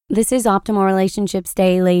This is Optimal Relationships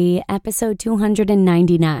Daily, episode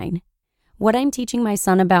 299. What I'm Teaching My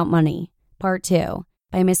Son About Money, Part 2,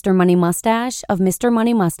 by Mr. Money Mustache of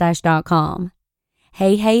MrMoneyMustache.com.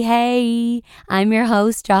 Hey, I'm your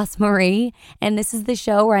host, Joss Marie, and this is the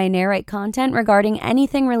show where I narrate content regarding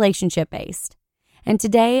anything relationship-based. And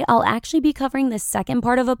today, I'll actually be covering the second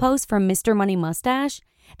part of a post from Mr. Money Mustache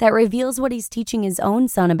that reveals what he's teaching his own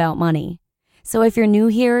son about money. So if you're new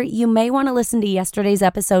here, you may want to listen to yesterday's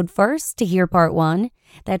episode first to hear part 1.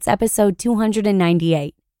 That's episode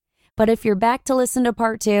 298. But if you're back to listen to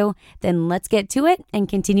part 2, then let's get to it and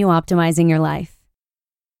continue optimizing your life.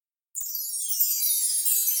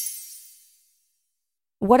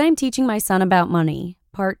 What I'm Teaching My Son About Money,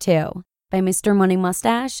 Part 2, by Mr. Money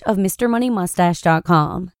Mustache of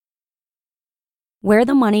MrMoneyMustache.com. Where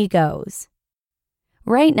the money goes.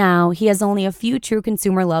 Right now, he has only a few true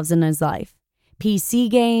consumer loves in his life. PC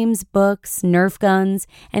games, books, Nerf guns,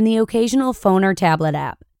 and the occasional phone or tablet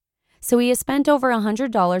app. So he has spent over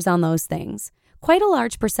 $100 on those things, quite a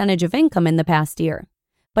large percentage of income in the past year.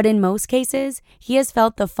 But in most cases, he has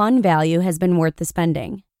felt the fun value has been worth the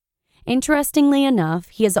spending. Interestingly enough,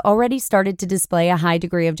 he has already started to display a high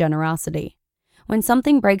degree of generosity. When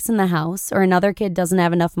something breaks in the house or another kid doesn't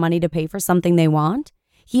have enough money to pay for something they want,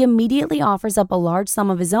 he immediately offers up a large sum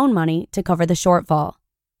of his own money to cover the shortfall.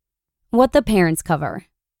 What the parents cover.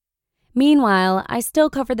 Meanwhile, I still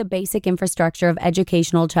cover the basic infrastructure of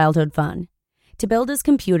educational childhood fun. To build his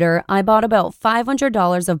computer, I bought about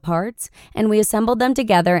 $500 of parts, and we assembled them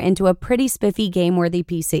together into a pretty spiffy game-worthy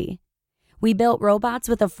PC. We built robots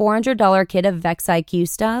with a $400 kit of Vex IQ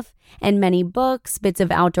stuff, and many books, bits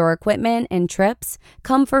of outdoor equipment, and trips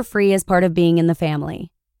come for free as part of being in the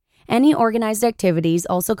family. Any organized activities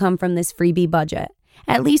also come from this freebie budget,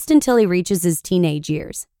 at least until he reaches his teenage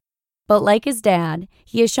years. But like his dad,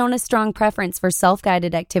 he has shown a strong preference for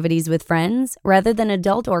self-guided activities with friends rather than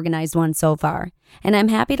adult-organized ones so far, and I'm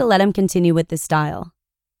happy to let him continue with this style.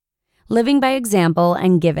 Living by example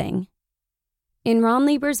and giving. In Ron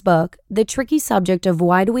Lieber's book, the tricky subject of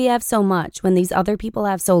why do we have so much when these other people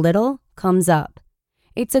have so little comes up.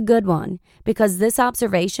 It's a good one, because this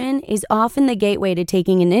observation is often the gateway to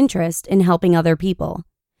taking an interest in helping other people.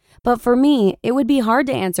 But for me, it would be hard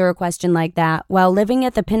to answer a question like that while living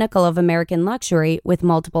at the pinnacle of American luxury with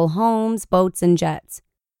multiple homes, boats, and jets.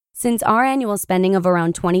 Since our annual spending of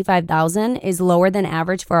around $25,000 is lower than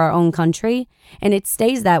average for our own country, and it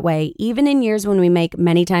stays that way even in years when we make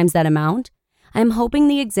many times that amount, I'm hoping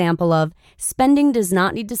the example of spending does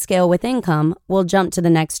not need to scale with income will jump to the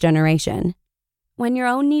next generation. When your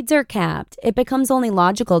own needs are capped, it becomes only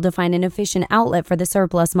logical to find an efficient outlet for the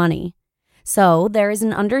surplus money. So, there is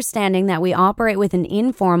an understanding that we operate with an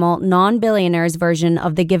informal, non-billionaires version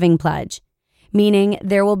of the giving pledge, meaning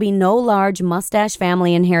there will be no large mustache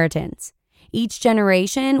family inheritance. Each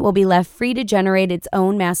generation will be left free to generate its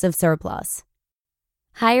own massive surplus.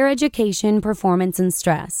 Higher education, performance, and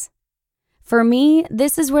stress. For me,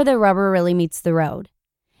 this is where the rubber really meets the road.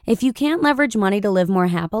 If you can't leverage money to live more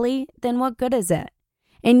happily, then what good is it?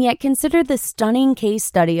 And yet consider the stunning case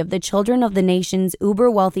study of the children of the nation's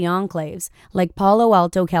uber-wealthy enclaves like Palo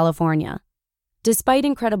Alto, California. Despite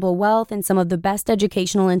incredible wealth and some of the best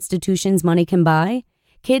educational institutions money can buy,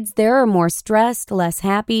 kids there are more stressed, less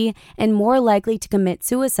happy, and more likely to commit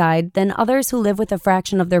suicide than others who live with a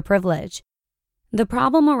fraction of their privilege. The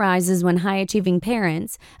problem arises when high-achieving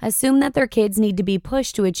parents assume that their kids need to be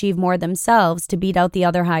pushed to achieve more themselves to beat out the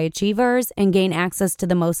other high achievers and gain access to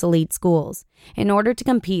the most elite schools in order to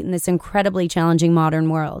compete in this incredibly challenging modern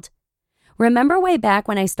world. Remember way back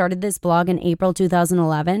when I started this blog in April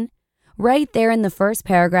 2011? Right there in the first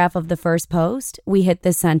paragraph of the first post, we hit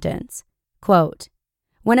this sentence. Quote,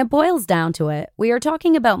 "When it boils down to it, we are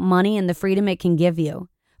talking about money and the freedom it can give you.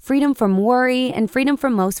 Freedom from worry and freedom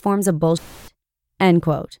from most forms of bullshit." End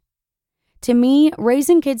quote. To me,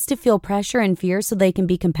 raising kids to feel pressure and fear so they can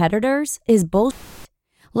be competitors is bullshit.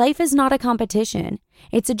 Life is not a competition.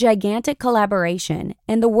 It's a gigantic collaboration,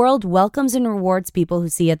 and the world welcomes and rewards people who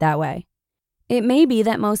see it that way. It may be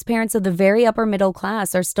that most parents of the very upper middle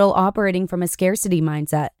class are still operating from a scarcity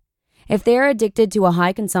mindset. If they are addicted to a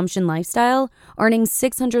high consumption lifestyle, earning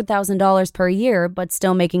 $600,000 per year but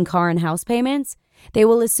still making car and house payments, they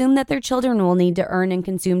will assume that their children will need to earn and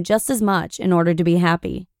consume just as much in order to be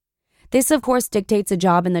happy. This, of course, dictates a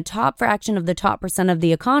job in the top fraction of the top % of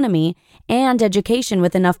the economy and education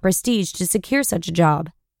with enough prestige to secure such a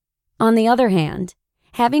job. On the other hand,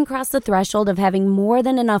 having crossed the threshold of having more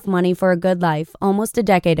than enough money for a good life almost a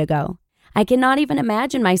decade ago, I cannot even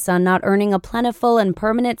imagine my son not earning a plentiful and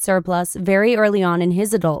permanent surplus very early on in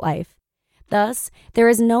his adult life. Thus, there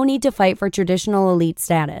is no need to fight for traditional elite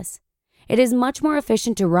status. It is much more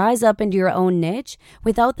efficient to rise up into your own niche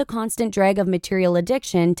without the constant drag of material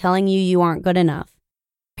addiction telling you aren't good enough.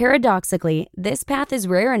 Paradoxically, this path is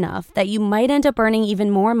rare enough that you might end up earning even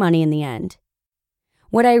more money in the end.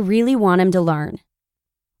 What I really want him to learn.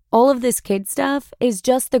 All of this kid stuff is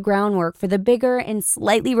just the groundwork for the bigger and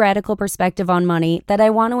slightly radical perspective on money that I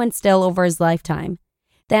want to instill over his lifetime.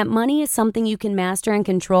 That money is something you can master and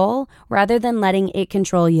control rather than letting it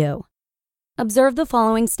control you. Observe the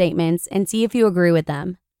following statements and see if you agree with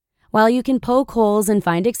them. While you can poke holes and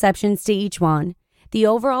find exceptions to each one, the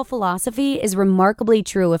overall philosophy is remarkably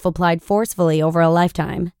true if applied forcefully over a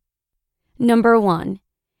lifetime. Number 1.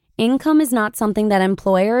 Income is not something that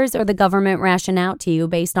employers or the government ration out to you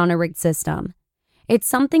based on a rigged system. It's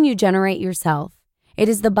something you generate yourself. It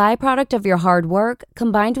is the byproduct of your hard work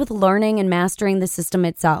combined with learning and mastering the system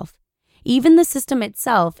itself. Even the system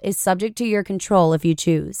itself is subject to your control if you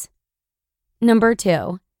choose. Number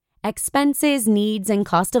 2. Expenses, needs, and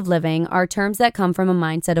cost of living are terms that come from a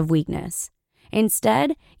mindset of weakness.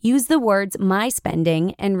 Instead, use the words my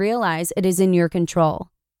spending and realize it is in your control.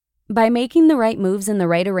 By making the right moves and the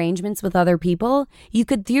right arrangements with other people, you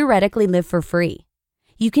could theoretically live for free.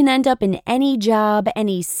 You can end up in any job,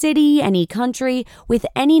 any city, any country, with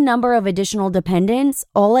any number of additional dependents,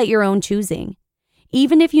 all at your own choosing.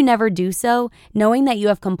 Even if you never do so, knowing that you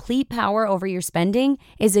have complete power over your spending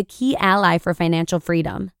is a key ally for financial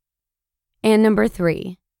freedom. And number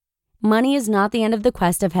 3, money is not the end of the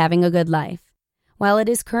quest of having a good life. While it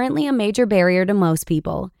is currently a major barrier to most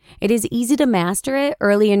people, it is easy to master it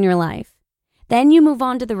early in your life. Then you move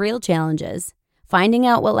on to the real challenges, finding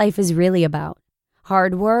out what life is really about.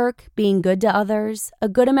 Hard work, being good to others, a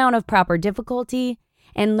good amount of proper difficulty,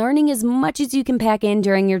 and learning as much as you can pack in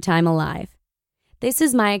during your time alive. This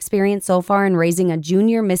is my experience so far in raising a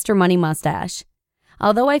junior Mr. Money Mustache.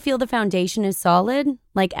 Although I feel the foundation is solid,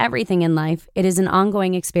 like everything in life, it is an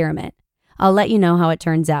ongoing experiment. I'll let you know how it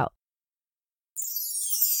turns out.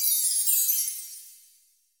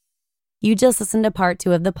 You just listened to part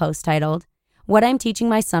 2 of the post titled, What I'm Teaching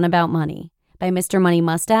My Son About Money by Mr. Money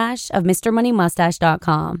Mustache of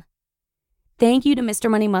MrMoneyMustache.com. Thank you to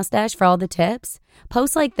Mr. Money Mustache for all the tips.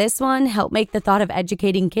 Posts like this one help make the thought of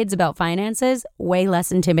educating kids about finances way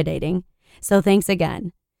less intimidating. So thanks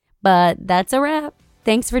again. But that's a wrap.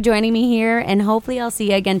 Thanks for joining me here, and hopefully I'll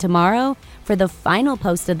see you again tomorrow for the final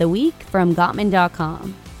post of the week from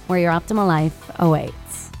Gottman.com, where your optimal life awaits.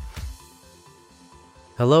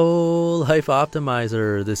 Hello, Life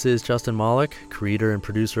Optimizer. This is Justin Malik, creator and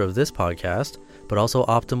producer of this podcast, but also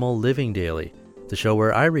Optimal Living Daily, the show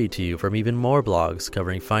where I read to you from even more blogs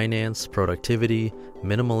covering finance, productivity,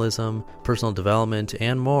 minimalism, personal development,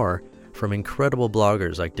 and more from incredible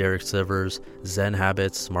bloggers like Derek Sivers, Zen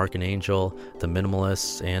Habits, Mark and Angel, The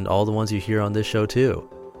Minimalists, and all the ones you hear on this show too.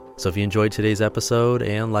 So if you enjoyed today's episode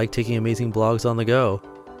and like taking amazing blogs on the go,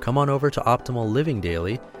 come on over to Optimal Living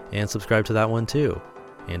Daily and subscribe to that one too.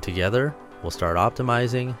 And together, we'll start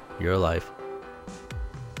optimizing your life.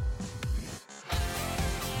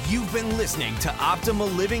 You've been listening to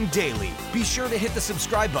Optimal Living Daily. Be sure to hit the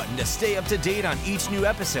subscribe button to stay up to date on each new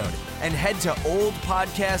episode, and head to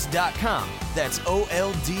oldpodcast.com. That's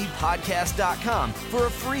OLDpodcast.com for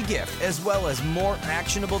a free gift, as well as more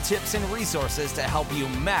actionable tips and resources to help you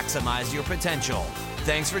maximize your potential.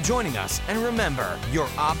 Thanks for joining us, and remember, your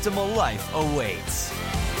optimal life awaits.